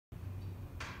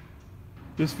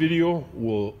This video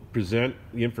will present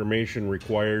the information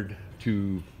required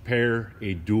to pair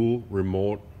a dual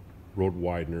remote Road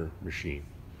Widener machine.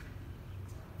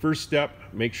 First step,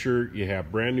 make sure you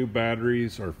have brand new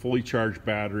batteries or fully charged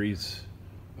batteries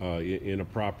in a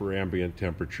proper ambient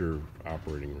temperature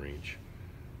operating range.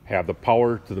 Have the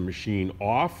power to the machine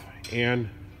off, and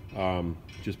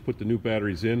just put the new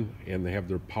batteries in and they have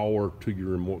their power to your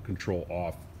remote control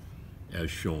off as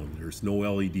shown. There's no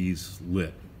LEDs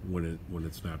lit when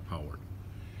it's not powered.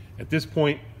 At this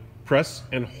point, press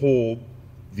and hold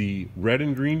the red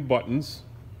and green buttons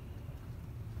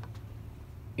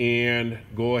and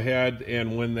go ahead,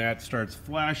 and when that starts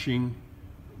flashing,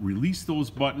 release those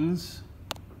buttons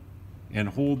and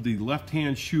hold the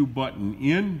left-hand shoe button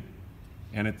in.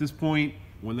 And at this point,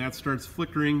 when that starts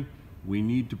flickering, we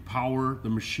need to power the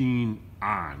machine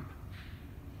on.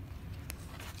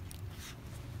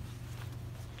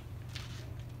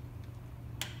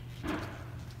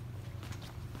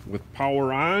 With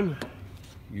power on,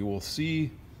 you will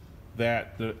see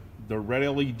that the red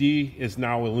LED is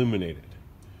now illuminated.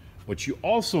 What you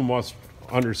also must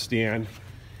understand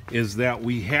is that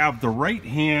we have the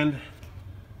right-hand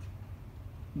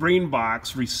brain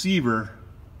box receiver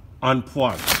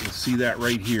unplugged. You see that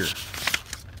right here.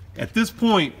 At this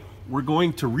point, we're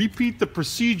going to repeat the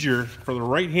procedure for the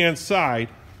right-hand side.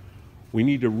 We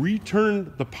need to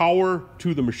return the power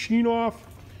to the machine off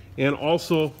and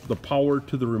also the power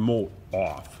to the remote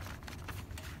off.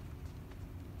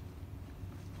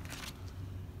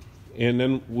 And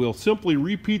then we'll simply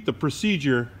repeat the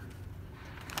procedure,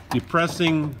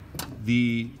 depressing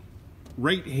the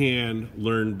right hand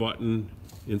learn button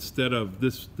instead of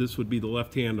this would be the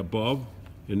left hand above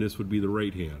and this would be the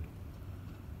right hand.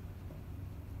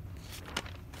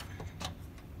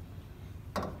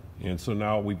 And so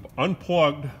now we've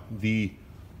unplugged the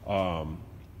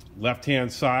left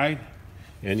hand side,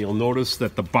 and you'll notice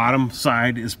that the bottom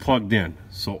side is plugged in,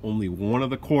 so only one of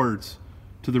the cords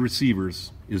to the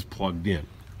receivers is plugged in.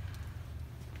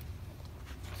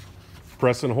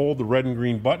 Press and hold the red and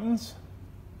green buttons.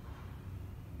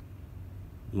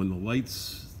 When the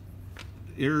lights,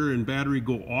 air and battery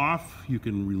go off, you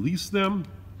can release them.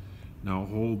 Now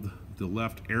hold the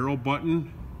left arrow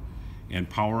button and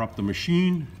power up the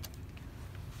machine.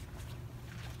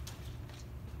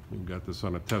 We've got this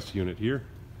on a test unit here.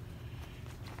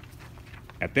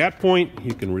 At that point,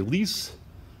 you can release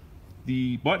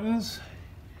the buttons,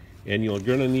 and you're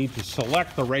going to need to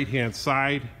select the right-hand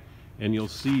side, and you'll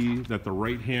see that the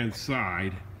right-hand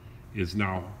side is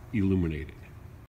now illuminated.